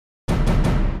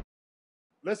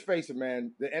let's face it,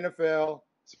 man. The NFL,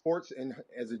 sports, and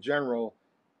as a general,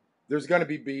 there's going to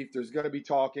be beef. There's going to be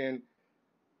talking.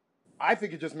 I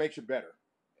think it just makes you better.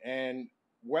 And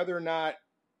whether or not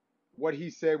what he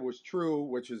said was true,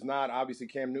 which is not, obviously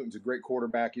Cam Newton's a great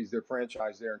quarterback. He's their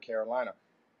franchise there in Carolina.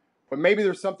 But maybe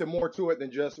there's something more to it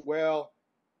than just, well,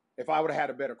 if I would have had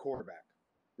a better quarterback.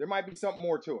 There might be something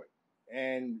more to it.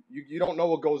 And you don't know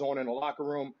what goes on in the locker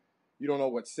room. You don't know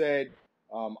what's said.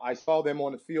 I saw them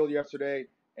on the field yesterday,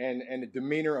 and the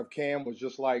demeanor of Cam was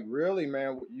just like, really,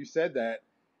 man, you said that.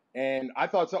 And I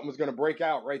thought something was going to break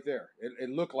out right there. It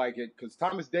looked like it because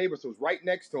Thomas Davis was right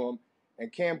next to him,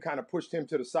 and Cam kind of pushed him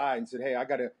to the side and said, hey, I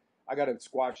gotta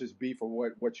squash this beef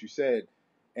for what you said.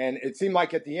 And it seemed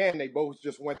like at the end they both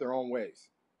just went their own ways.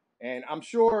 And I'm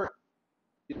sure,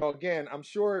 I'm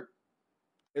sure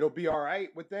it'll be all right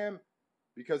with them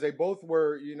because they both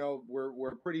were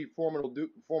a pretty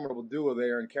formidable duo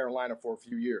there in Carolina for a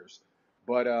few years.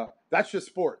 But that's just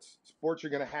sports. Sports,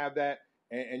 you're going to have that,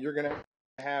 and you're going to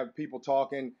have people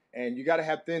talking, and you got to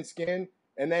have thin skin.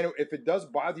 And then if it does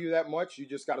bother you that much, you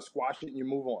just got to squash it and you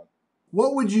move on.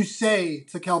 What would you say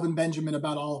to Kelvin Benjamin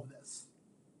about all of this?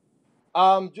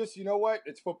 Just, you know what?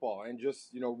 It's football, and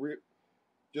just,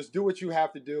 just do what you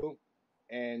have to do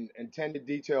and tend to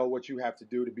detail what you have to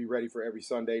do to be ready for every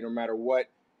Sunday, no matter what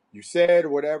you said or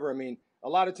whatever. I mean, a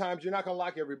lot of times you're not going to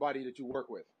like everybody that you work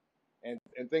with, and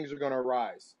things are going to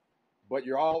arise. But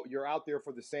you're out there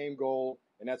for the same goal,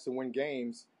 and that's to win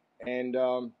games. And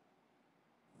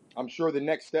I'm sure the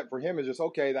next step for him is just,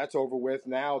 okay, that's over with.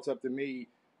 Now it's up to me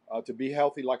to be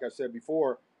healthy, like I said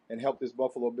before, and help this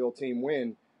Buffalo Bill team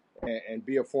win and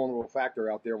be a formidable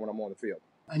factor out there when I'm on the field.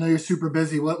 I know you're super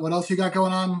busy. What else you got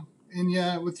going on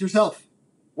with yourself?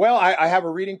 Well, I have a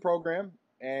reading program,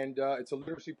 and it's a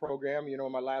literacy program.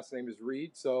 My last name is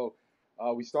Reed, so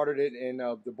we started it in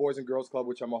the Boys and Girls Club,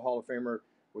 which I'm a Hall of Famer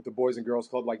with the Boys and Girls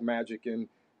Club, like Magic and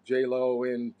J-Lo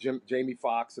and Jamie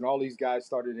Foxx, and all these guys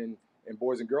started in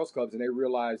Boys and Girls Clubs, and they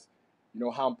realized,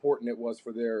 how important it was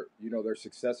for their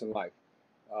success in life.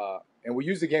 And we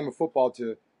use the game of football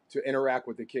to interact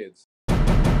with the kids.